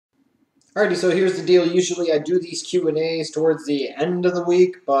Alrighty, so here's the deal. Usually I do these Q&As towards the end of the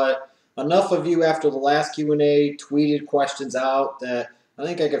week, but enough of you after the last Q&A tweeted questions out that I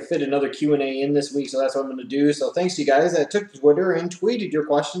think I could fit another Q&A in this week, so that's what I'm going to do. So thanks to you guys that took to Twitter and tweeted your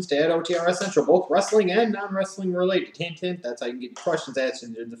questions to @OTRSCentral, both wrestling and non-wrestling related. Hint, hint, that's how you can get your questions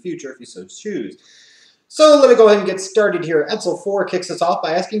answered in the future if you so choose. So let me go ahead and get started here. Edsel4 kicks us off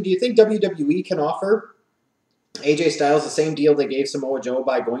by asking, do you think WWE can offer AJ Styles the same deal they gave Samoa Joe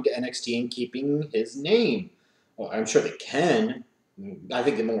by going to NXT and keeping his name? Well, I'm sure they can. I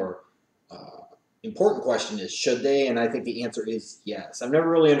think the more important question is, should they? And I think the answer is yes. I've never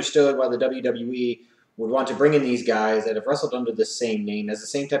really understood why the WWE would want to bring in these guys that have wrestled under the same name, as the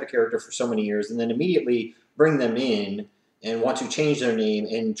same type of character for so many years, and then immediately bring them in and want to change their name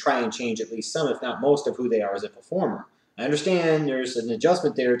and try and change at least some, if not most, of who they are as a performer. I understand there's an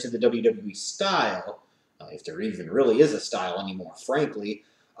adjustment there to the WWE style, if there even really is a style anymore, frankly,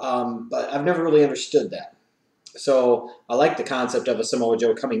 but I've never really understood that. So I like the concept of a Samoa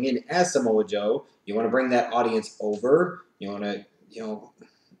Joe coming in as Samoa Joe. You want to bring that audience over. You want to,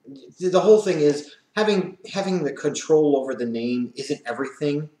 the whole thing is having the control over the name isn't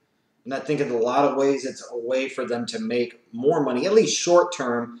everything. And I think in a lot of ways it's a way for them to make more money, at least short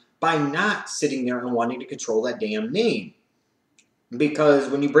term, by not sitting there and wanting to control that damn name. Because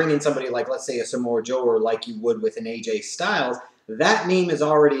when you bring in somebody like, let's say, a Samoa Joe, or like you would with an AJ Styles, that name is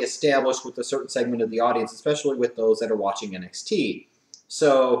already established with a certain segment of the audience, especially with those that are watching NXT.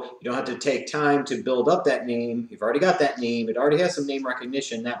 So you don't have to take time to build up that name. You've already got that name. It already has some name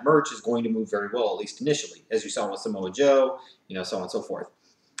recognition. That merch is going to move very well, at least initially, as you saw with Samoa Joe, so on and so forth.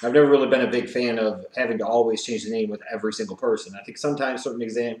 I've never really been a big fan of having to always change the name with every single person. I think sometimes certain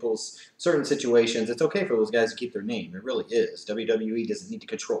examples, certain situations, it's okay for those guys to keep their name. It really is. WWE doesn't need to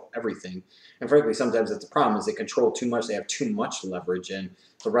control everything. And frankly, sometimes that's the problem, is they control too much. They have too much leverage, and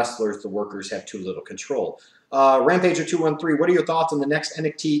the wrestlers, the workers, have too little control. Rampager213, what are your thoughts on the next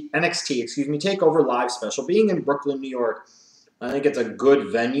NXT TakeOver Live special being in Brooklyn, New York? I think it's a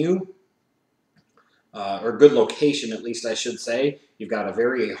good venue. Or good location, at least I should say. You've got a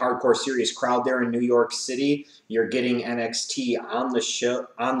very hardcore, serious crowd there in New York City. You're getting NXT on the show,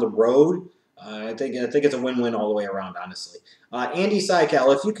 on the road. I think it's a win-win all the way around, honestly. Andy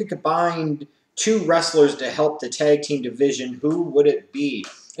Seikel, if you could combine two wrestlers to help the tag team division, who would it be?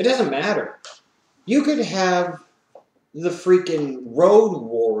 It doesn't matter. You could have the freaking Road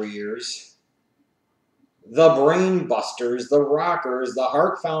Warriors, the Brain Busters, the Rockers, the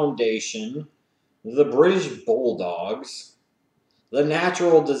Hart Foundation, the British Bulldogs, the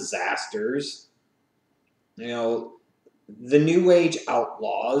Natural Disasters, the New Age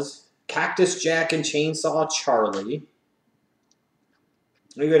Outlaws, Cactus Jack and Chainsaw Charlie.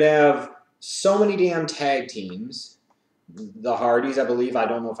 We would have so many damn tag teams. The Hardys, I believe, I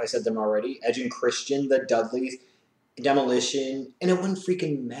don't know if I said them already, Edge and Christian, the Dudleys, Demolition, and it wouldn't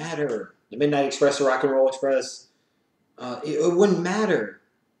freaking matter. The Midnight Express, the Rock and Roll Express, it wouldn't matter.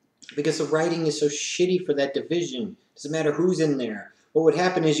 Because the writing is so shitty for that division. Doesn't matter who's in there. What would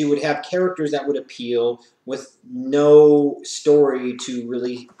happen is you would have characters that would appeal with no story to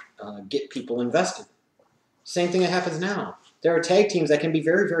really get people invested. Same thing that happens now. There are tag teams that can be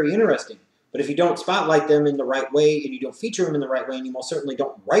very, very interesting. But if you don't spotlight them in the right way, and you don't feature them in the right way, and you most certainly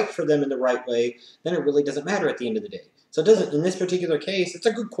don't write for them in the right way, then it really doesn't matter at the end of the day. So it doesn't, in this particular case, it's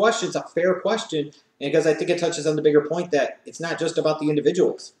a good question. It's a fair question. Because I think it touches on the bigger point that it's not just about the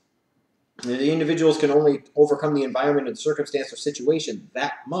individuals. The individuals can only overcome the environment and circumstance or situation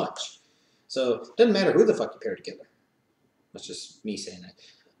that much. So it doesn't matter who the fuck you pair together. That's just me saying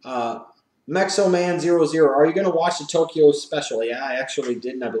that. Mexoman00, are you going to watch the Tokyo special? Yeah, I actually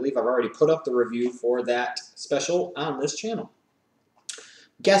did, and I believe I've already put up the review for that special on this channel.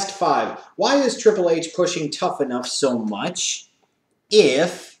 Guest 5, why is Triple H pushing Tough Enough so much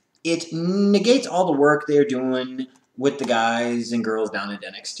if it negates all the work they're doing with the guys and girls down at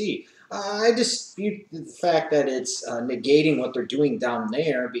NXT? I dispute the fact that it's negating what they're doing down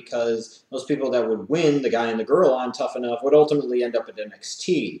there, because those people that would win, the guy and the girl on Tough Enough, would ultimately end up at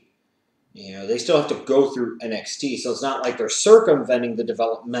NXT. They still have to go through NXT, so it's not like they're circumventing the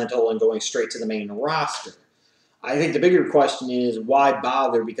developmental and going straight to the main roster. I think the bigger question is, why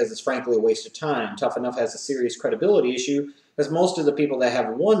bother? Because it's frankly a waste of time. Tough Enough has a serious credibility issue, because most of the people that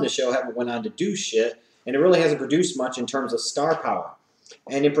have won the show haven't went on to do shit, and it really hasn't produced much in terms of star power.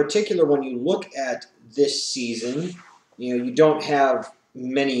 And in particular, when you look at this season, you don't have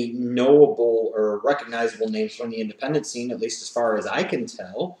many knowable or recognizable names from the independent scene, at least as far as I can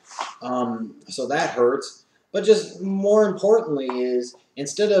tell. So that hurts. But just more importantly is,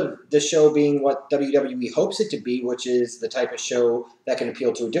 instead of the show being what WWE hopes it to be, which is the type of show that can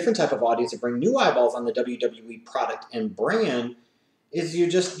appeal to a different type of audience and bring new eyeballs on the WWE product and brand, is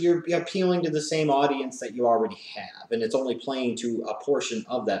you're appealing to the same audience that you already have, and it's only playing to a portion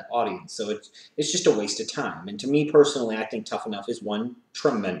of that audience. So it's just a waste of time. And to me personally, I think Tough Enough is one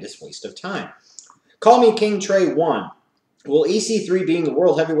tremendous waste of time. Call Me King Trey 1. Will EC3 being the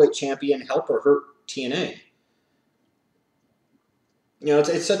World Heavyweight Champion help or hurt TNA? You know,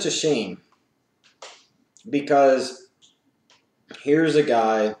 it's such a shame, because here's a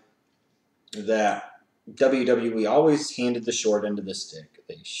guy that WWE always handed the short end of the stick.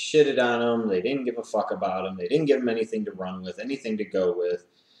 They shitted on him. They didn't give a fuck about him. They didn't give him anything to run with, anything to go with.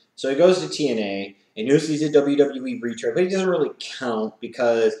 So he goes to TNA, and knows he's a WWE retread, but he doesn't really count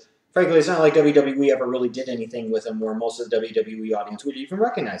because, frankly, it's not like WWE ever really did anything with him where most of the WWE audience would even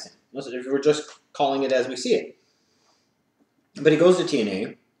recognize him. If we're just calling it as we see it. But he goes to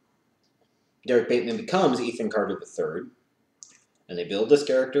TNA. Derek Bateman becomes Ethan Carter III. And they build this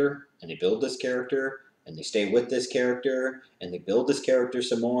character, and they build this character, and they stay with this character, and they build this character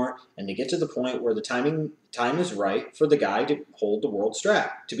some more, and they get to the point where the time is right for the guy to hold the world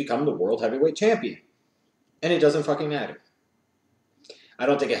strap, to become the World Heavyweight Champion. And it doesn't fucking matter. I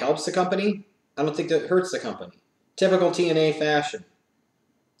don't think it helps the company. I don't think that it hurts the company. Typical TNA fashion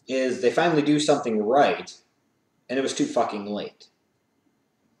is they finally do something right, and it was too fucking late.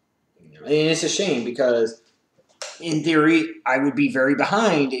 And it's a shame because, in theory, I would be very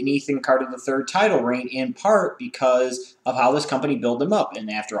behind an Ethan Carter III title reign, in part because of how this company built him up.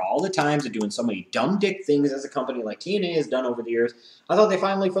 And after all the times of doing so many dumb dick things as a company like TNA has done over the years, I thought they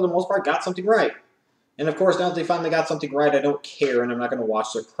finally, for the most part, got something right. And of course, now that they finally got something right, I don't care, and I'm not going to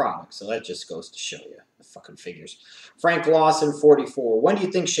watch their product. So that just goes to show you. The fucking figures. Frank Lawson, 44. When do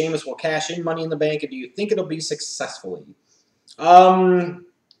you think Sheamus will cash in Money in the Bank, and do you think it'll be successfully? I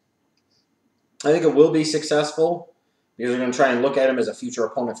think it will be successful, because they're going to try and look at him as a future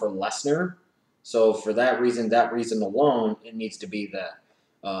opponent for Lesnar. So for that reason alone, it needs to be that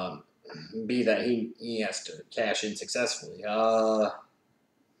he has to cash in successfully.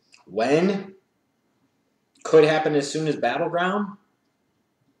 When? Could happen as soon as Battleground.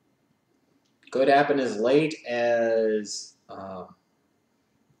 Could happen as late as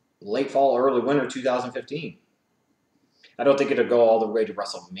late fall, early winter 2015. I don't think it'll go all the way to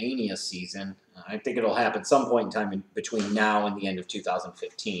WrestleMania season. I think it'll happen some point in time between now and the end of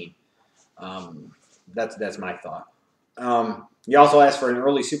 2015. That's my thought. You also asked for an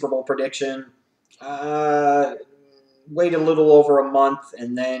early Super Bowl prediction. Wait a little over a month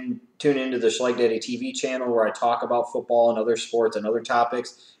and then tune into the Schleich Daddy TV channel where I talk about football and other sports and other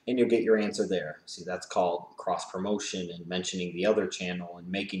topics, and you'll get your answer there. See, that's called cross-promotion and mentioning the other channel and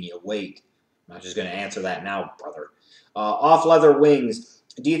making you wait. I'm not just going to answer that now, brother. Off Leather Wings.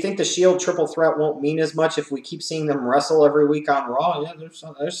 Do you think the Shield triple threat won't mean as much if we keep seeing them wrestle every week on Raw? Yeah,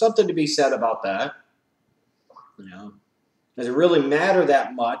 there's something to be said about that. You know, does it really matter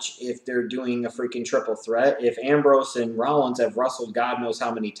that much if they're doing a freaking triple threat? If Ambrose and Rollins have wrestled God knows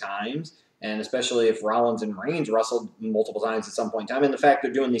how many times, and especially if Rollins and Reigns wrestled multiple times at some point in time, and the fact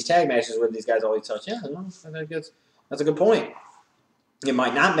they're doing these tag matches where these guys always touch, yeah, that's a good point. It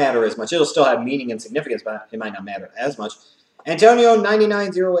might not matter as much. It'll still have meaning and significance, but it might not matter as much. Antonio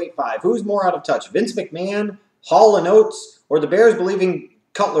 99085. Who's more out of touch? Vince McMahon, Hall and Oates, or the Bears believing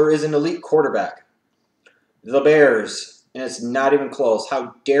Cutler is an elite quarterback? The Bears. And it's not even close.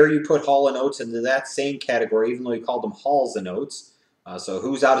 How dare you put Hall and Oates into that same category, even though you called them Halls and Oates. So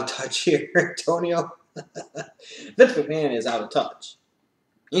who's out of touch here, Antonio? Vince McMahon is out of touch.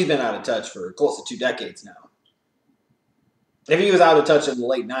 He's been out of touch for close to 2 decades now. If he was out of touch in the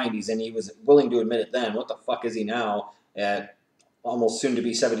late 90s and he was willing to admit it then, what the fuck is he now at almost soon to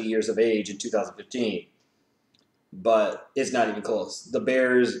be 70 years of age in 2015? But it's not even close. The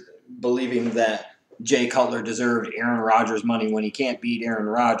Bears believing that Jay Cutler deserved Aaron Rodgers money when he can't beat Aaron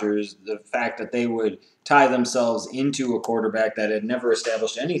Rodgers, the fact that they would tie themselves into a quarterback that had never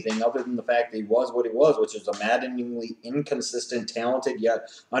established anything other than the fact that he was what he was, which is a maddeningly inconsistent, talented, yet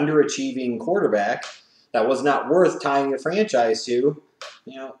underachieving quarterback that was not worth tying your franchise to,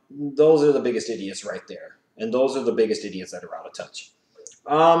 you know, those are the biggest idiots right there. And those are the biggest idiots that are out of touch.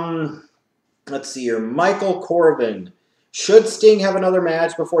 Let's see here. Michael Corbin. Should Sting have another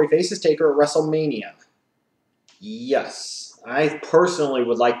match before he faces Taker at WrestleMania? Yes. I personally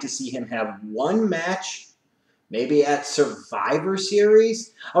would like to see him have one match, maybe at Survivor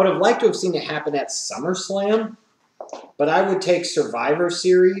Series. I would have liked to have seen it happen at SummerSlam, but I would take Survivor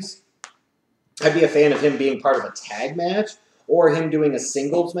Series. I'd be a fan of him being part of a tag match or him doing a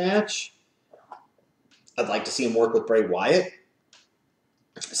singles match. I'd like to see him work with Bray Wyatt,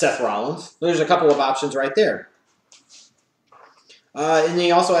 Seth Rollins. There's a couple of options right there. And then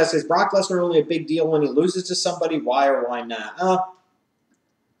he also asks, is Brock Lesnar only a big deal when he loses to somebody? Why or why not?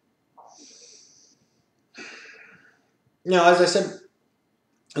 As I said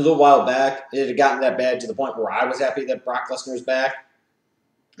a little while back, it had gotten that bad to the point where I was happy that Brock Lesnar's back.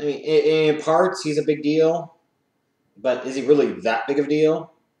 I mean, in parts, he's a big deal. But is he really that big of a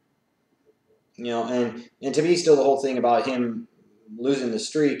deal? And to me, still the whole thing about him losing the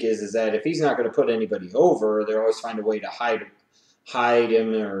streak is that if he's not going to put anybody over, they'll always find a way to hide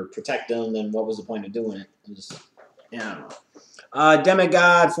him or protect him, then what was the point of doing it? I don't know.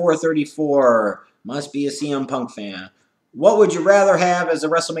 Demigod 434 must be a CM Punk fan. What would you rather have as a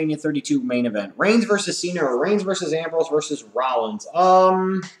WrestleMania 32 main event? Reigns versus Cena or Reigns versus Ambrose versus Rollins?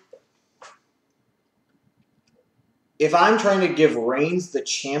 If I'm trying to give Reigns the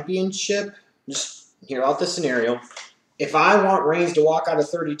championship, just hear out the scenario. If I want Reigns to walk out of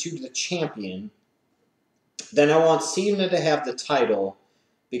 32 to the champion, then I want Cena to have the title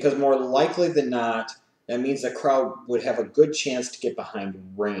because more likely than not, that means the crowd would have a good chance to get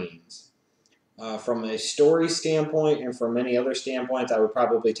behind Reigns. From a story standpoint and from many other standpoints, I would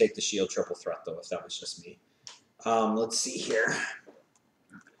probably take the Shield triple threat, though, if that was just me. Let's see here.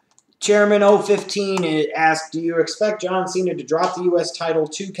 Chairman 015 asked, do you expect John Cena to drop the U.S. title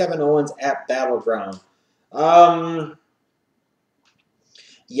to Kevin Owens at Battleground?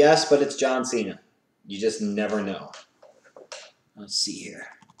 Yes, but it's John Cena. You just never know. Let's see here.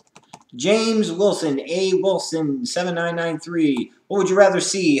 James Wilson, A. Wilson, 7993. What would you rather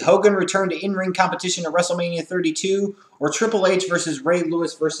see? Hogan return to in-ring competition at WrestleMania 32 or Triple H versus Ray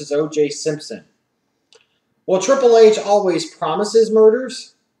Lewis versus O.J. Simpson? Well, Triple H always promises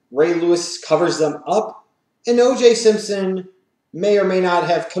murders. Ray Lewis covers them up. And O.J. Simpson may or may not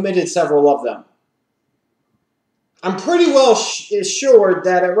have committed several of them. I'm pretty well assured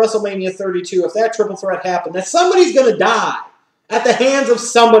that at WrestleMania 32, if that triple threat happened, that somebody's going to die at the hands of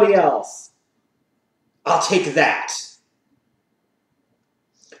somebody else. I'll take that.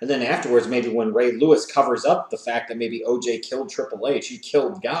 And then afterwards, maybe when Ray Lewis covers up the fact that maybe OJ killed Triple H, he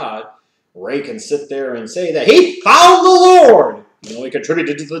killed God, Ray can sit there and say that he found the Lord. He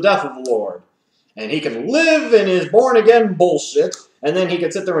contributed to the death of the Lord. And he can live in his born-again bullshit, and then he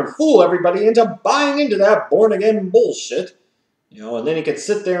can sit there and fool everybody into buying into that born-again bullshit. And then he could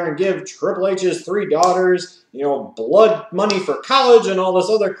sit there and give Triple H's 3 daughters, blood money for college and all this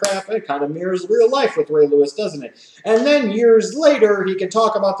other crap. It kind of mirrors real life with Ray Lewis, doesn't it? And then years later, he can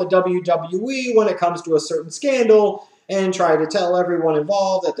talk about the WWE when it comes to a certain scandal and try to tell everyone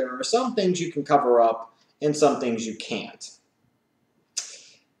involved that there are some things you can cover up and some things you can't.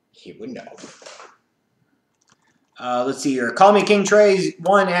 He would know. Let's see here. Call Me King Trey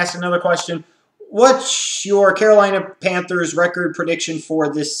 1 asked another question. What's your Carolina Panthers record prediction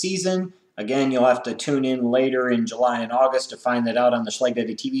for this season? Again, you'll have to tune in later in July and August to find that out on the Schleg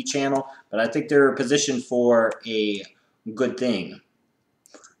Daddy TV channel. But I think they're positioned for a good thing.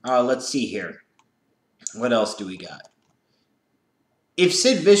 Let's see here. What else do we got? If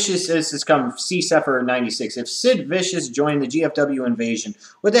Sid Vicious, this has come C-Sepher96, if Sid Vicious joined the GFW invasion,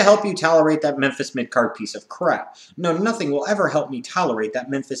 would that help you tolerate that Memphis mid-card piece of crap? No, nothing will ever help me tolerate that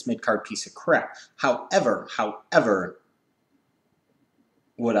Memphis mid-card piece of crap. However,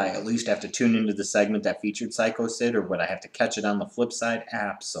 would I at least have to tune into the segment that featured Psycho Sid, or would I have to catch it on the flip side?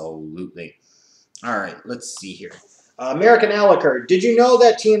 Absolutely. All right, let's see here. American Alucard, did you know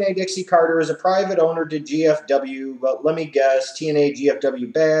that TNA Dixie Carter is a private owner to GFW? But let me guess, TNA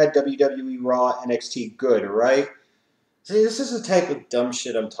GFW bad, WWE Raw, NXT good, right? See, this is the type of dumb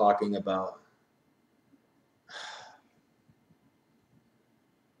shit I'm talking about.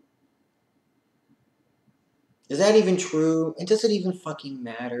 Is that even true? And does it even fucking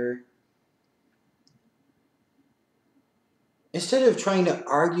matter? Instead of trying to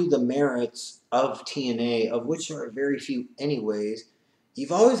argue the merits of TNA, of which there are very few anyways,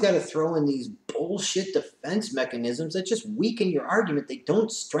 you've always got to throw in these bullshit defense mechanisms that just weaken your argument. They don't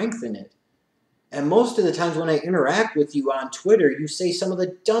strengthen it. And most of the times when I interact with you on Twitter, you say some of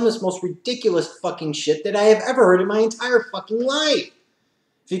the dumbest, most ridiculous fucking shit that I have ever heard in my entire fucking life.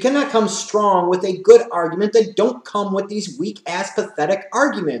 If you cannot come strong with a good argument, then don't come with these weak-ass, pathetic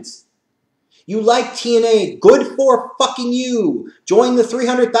arguments. You like TNA, good for fucking you. Join the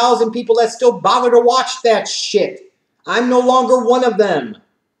 300,000 people that still bother to watch that shit. I'm no longer one of them.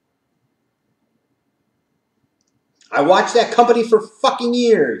 I watched that company for fucking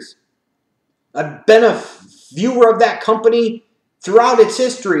years. I've been a viewer of that company throughout its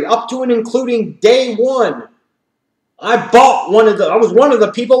history, up to and including day one I was one of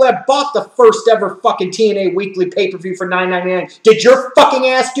the people that bought the first ever fucking TNA weekly pay-per-view for $9.99. Did your fucking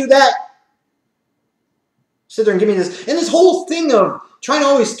ass do that? Sit there and give me this. And this whole thing of trying to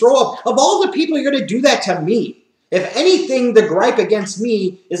always throw up. Of all the people, you're going to do that to me. If anything, the gripe against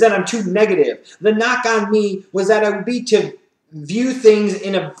me is that I'm too negative. The knock on me was that I would be to view things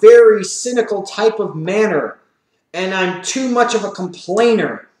in a very cynical type of manner. And I'm too much of a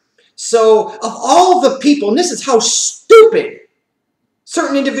complainer. So, of all the people, and this is how stupid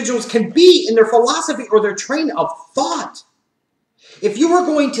certain individuals can be in their philosophy or their train of thought. If you were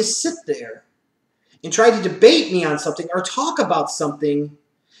going to sit there and try to debate me on something or talk about something,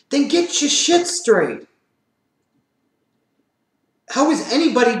 then get your shit straight. How is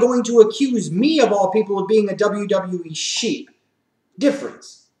anybody going to accuse me, of all people, of being a WWE sheep?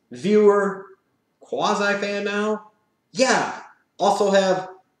 Difference. Viewer, quasi-fan now? Yeah. Also have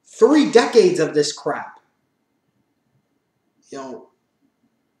 3 decades of this crap.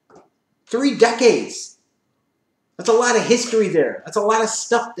 3 decades. That's a lot of history there. That's a lot of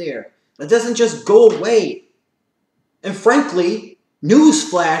stuff there. That doesn't just go away. And frankly,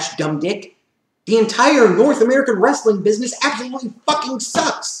 newsflash, dumb dick, the entire North American wrestling business absolutely fucking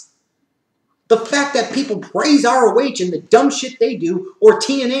sucks. The fact that people praise ROH and the dumb shit they do, or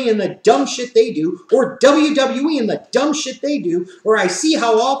TNA and the dumb shit they do, or WWE and the dumb shit they do, or I see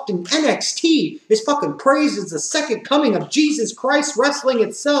how often NXT is fucking praised as the second coming of Jesus Christ wrestling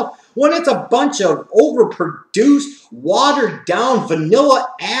itself, when it's a bunch of overproduced, watered down,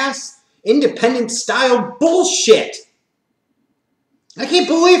 vanilla ass, independent style bullshit. I can't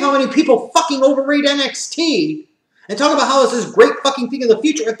believe how many people fucking overrate NXT and talk about how it's this great fucking thing in the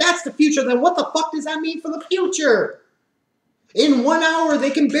future. If that's the future, then what the fuck does that mean for the future? In 1 hour, they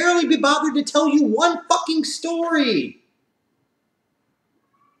can barely be bothered to tell you one fucking story.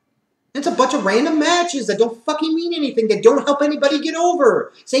 It's a bunch of random matches that don't fucking mean anything, that don't help anybody get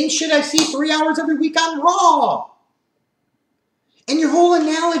over. Same shit I see 3 hours every week on Raw. And your whole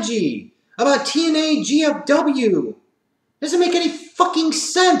analogy about TNA GFW doesn't make any fucking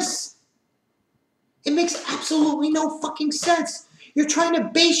sense. It makes absolutely no fucking sense. You're trying to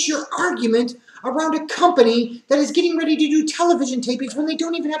base your argument around a company that is getting ready to do television tapings when they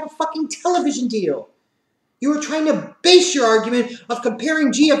don't even have a fucking television deal. You are trying to base your argument of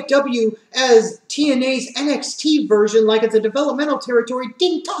comparing GFW as TNA's NXT version like it's a developmental territory,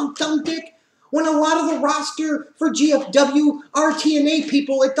 ding-dong, dumb dick, when a lot of the roster for GFW are TNA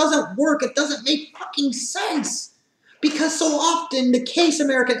people. It doesn't work. It doesn't make fucking sense. Because so often, the case,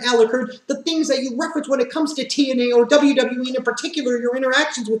 American Alucard, the things that you reference when it comes to TNA or WWE, and in particular, your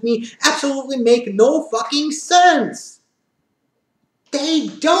interactions with me, absolutely make no fucking sense. They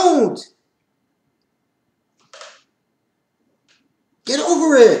don't. Get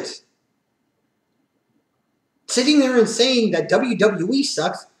over it. Sitting there and saying that WWE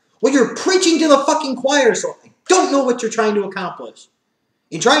sucks, well, you're preaching to the fucking choir, so I don't know what you're trying to accomplish.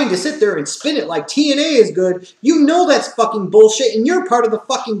 In trying to sit there and spin it like TNA is good, you know that's fucking bullshit, and you're part of the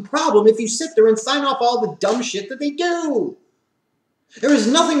fucking problem if you sit there and sign off all the dumb shit that they do. There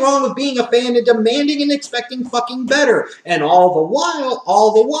is nothing wrong with being a fan and demanding and expecting fucking better. And all the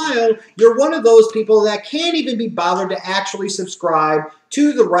while, you're one of those people that can't even be bothered to actually subscribe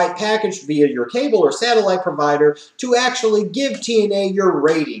to the right package via your cable or satellite provider to actually give TNA your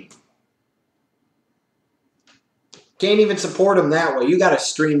rating. Can't even support them that way. You gotta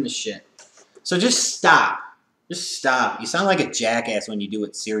stream the shit. So just stop. Just stop. You sound like a jackass when you do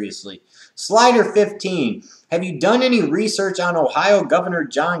it seriously. Slider 15. Have you done any research on Ohio Governor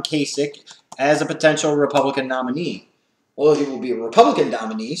John Kasich as a potential Republican nominee? Well, he will be a Republican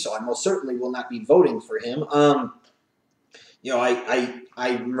nominee, so I most certainly will not be voting for him. I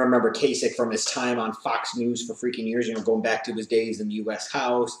remember Kasich from his time on Fox News for freaking years, going back to his days in the U.S.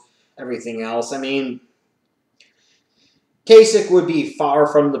 House, everything else. I mean, Kasich would be far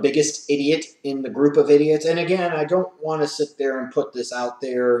from the biggest idiot in the group of idiots. And again, I don't want to sit there and put this out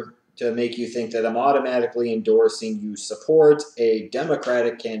there to make you think that I'm automatically endorsing you support a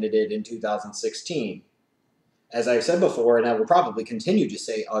Democratic candidate in 2016. As I've said before, and I will probably continue to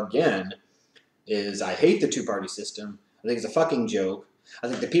say again, is I hate the two-party system. I think it's a fucking joke. I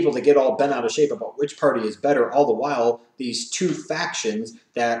think the people that get all bent out of shape about which party is better, all the while, these two factions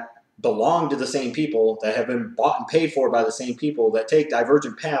that belong to the same people, that have been bought and paid for by the same people, that take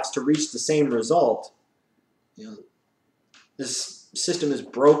divergent paths to reach the same result. This system is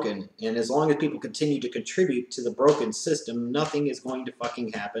broken, and as long as people continue to contribute to the broken system, nothing is going to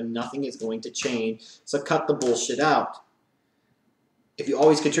fucking happen. Nothing is going to change. So cut the bullshit out. If you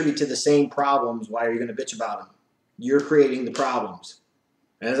always contribute to the same problems, why are you going to bitch about them? You're creating the problems.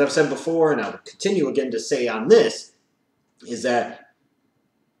 And as I've said before, and I will continue again to say on this, is that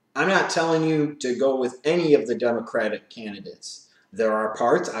I'm not telling you to go with any of the Democratic candidates. There are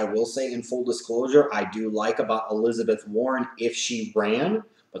parts, I will say in full disclosure, I do like about Elizabeth Warren if she ran,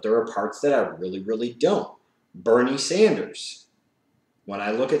 but there are parts that I really, really don't. Bernie Sanders. When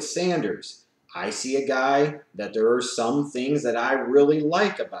I look at Sanders, I see a guy that there are some things that I really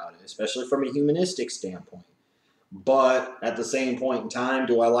like about it, especially from a humanistic standpoint. But at the same point in time,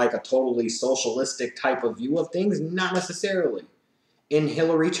 do I like a totally socialistic type of view of things? Not necessarily. In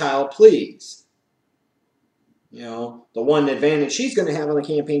Hillary, child, please. You know, the one advantage she's going to have on the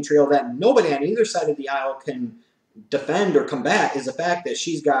campaign trail that nobody on either side of the aisle can defend or combat is the fact that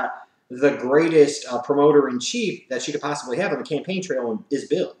she's got the greatest promoter-in-chief that she could possibly have on the campaign trail is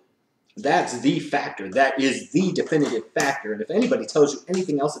Bill. That's the factor. That is the definitive factor. And if anybody tells you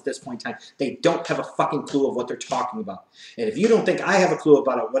anything else at this point in time, they don't have a fucking clue of what they're talking about. And if you don't think I have a clue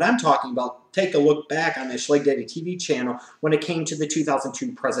about it, what I'm talking about, take a look back on the Schleg Daddy TV channel when it came to the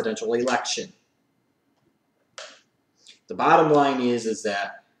 2002 presidential election. The bottom line is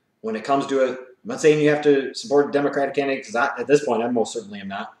that when it comes to it, I'm not saying you have to support a Democratic candidate, because at this point I most certainly am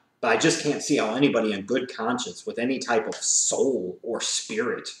not. But I just can't see how anybody in good conscience with any type of soul or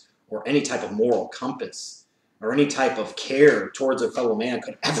spirit or any type of moral compass or any type of care towards a fellow man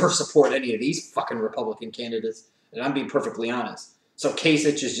could ever support any of these fucking Republican candidates. And I'm being perfectly honest. So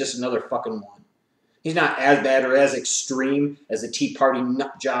Kasich is just another fucking one. He's not as bad or as extreme as the Tea Party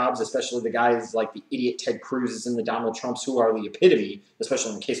nut jobs, especially the guys like the idiot Ted Cruz's and the Donald Trumps, who are the epitome,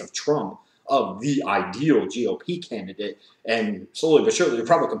 especially in the case of Trump, of the ideal GOP candidate. And slowly but surely, the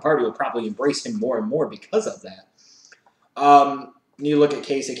Republican Party will probably embrace him more and more because of that. You look at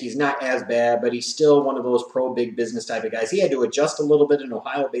Kasich, he's not as bad, but he's still one of those pro-big business type of guys. He had to adjust a little bit in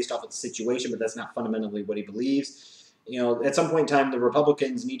Ohio based off of the situation, but that's not fundamentally what he believes. You know, at some point in time, the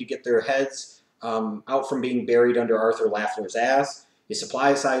Republicans need to get their heads out from being buried under Arthur Lafler's ass. His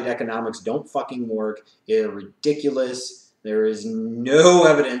supply-side economics don't fucking work. They're ridiculous. There is no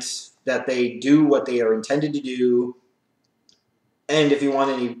evidence that they do what they are intended to do. And if you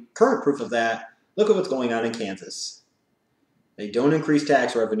want any current proof of that, look at what's going on in Kansas. They don't increase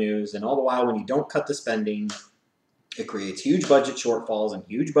tax revenues, and all the while when you don't cut the spending, it creates huge budget shortfalls and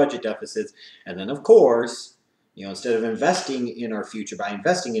huge budget deficits. And then, of course, you know, instead of investing in our future by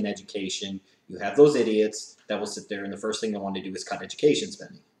investing in education, you have those idiots that will sit there and the first thing they want to do is cut education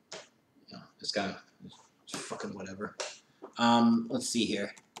spending. You know, it's kind of fucking whatever. Let's see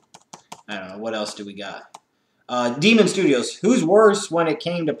here. I don't know. What else do we got? Demon Studios. Who's worse when it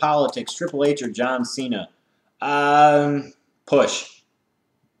came to politics, Triple H or John Cena? Push.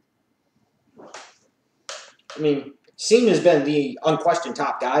 I mean, Cena's been the unquestioned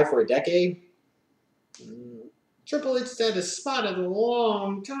top guy for a decade. Triple H's had his spot at a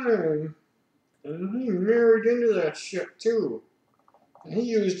long time. And he married into that shit, too. And he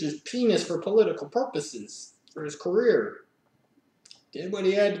used his penis for political purposes, for his career. Did what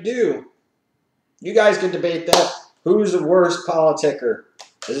he had to do. You guys can debate that. Who's the worst politicker?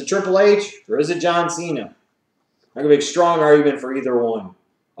 Is it Triple H or is it John Cena? I can make a strong argument for either one.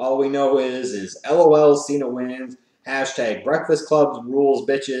 All we know is LOL Cena wins, hashtag Breakfast Club rules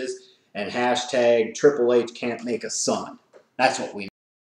bitches, and hashtag Triple H can't make a son. That's what we know.